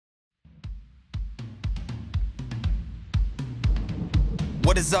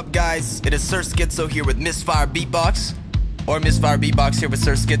What is up, guys? It is Sir Schizo here with Misfire Beatbox, or Misfire Beatbox here with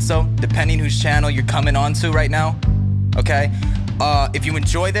Sir Schizo, depending whose channel you're coming on to right now. Okay? If you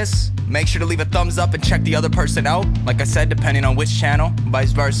enjoy this, make sure to leave a thumbs up and check the other person out. Like I said, depending on which channel,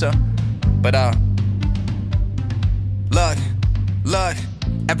 vice versa. But look.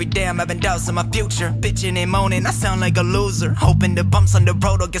 Every day I'm having doubts on my future, bitching and moaning, I sound like a loser, hoping the bumps on the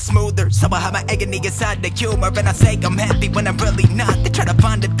road will get smoother. So I have my agony inside the humor, and I say I'm happy when I'm really not. They try to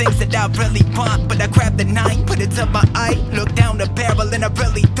find the things that I really want, but I grab the knife, put it to my eye, look down the barrel, and I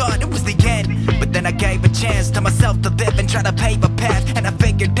really thought it was the end. But then I gave a chance to myself to live and try to pave a path, and I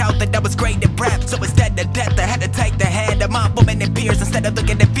figured out that I was great at rap. So instead of death, I had to take the hand of my woman and peers, instead of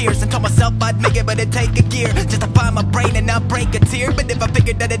looking at fears, and told myself I'd make it, but it'd take a year just to find my brain and not break a tear. But if I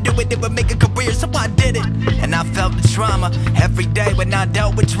figured that I'd do it, it would make a career, so I did it. And I felt the trauma every day when I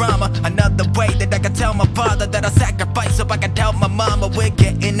dealt with drama. Another way that I could tell my father that I sacrificed so I could tell my mama we're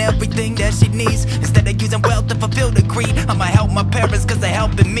getting everything that she needs. Instead of using wealth to fulfill the greed, I'ma help my parents cause they're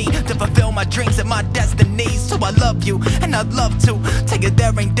helping me to fulfill my dreams and my destinies. So I love you and I'd love to tell you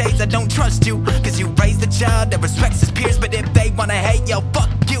there ain't days I don't trust you, cause you raised a child that respects his peers. But if they wanna hate, yo, fuck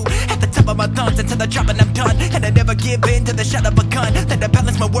you. At the top of my thoughts until I drop and I'm done, and I never give in to the shot of a gun. Then I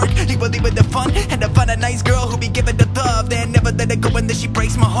balance my work equally with the fun, and I find a nice girl who be giving the love, then never let it go, and then she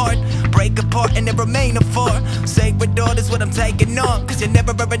breaks my heart. Break apart and then remain afar. Sacred order's what I'm taking on, cause you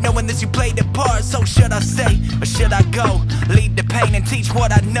never ever know unless you play the part. So should I stay or should I go? Lead the pain and teach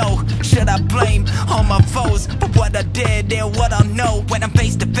what I know. Should I blame all my foes for what I did and what I know? When I'm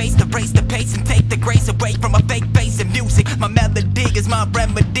face to face, to raise the pace and take the grace away from a fake bass and music. My melody is my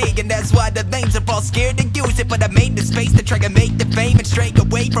remedy, and that's why the lanes are all scared to use it. But I made the space to try to make the fame and stray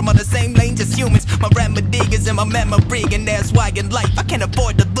away from all the same lanes as humans. My remedy is in my memory, and that's why in life I can't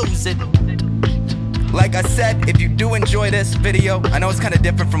afford to lose it. Like I said, if you do enjoy this video, I know it's kind of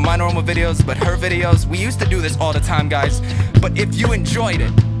different from my normal videos, but her videos, we used to do this all the time, guys. But if you enjoyed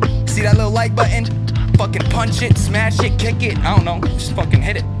it, see that little like button? Fucking punch it, smash it, kick it, I don't know, just fucking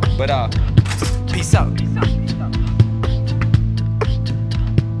hit it. But peace out.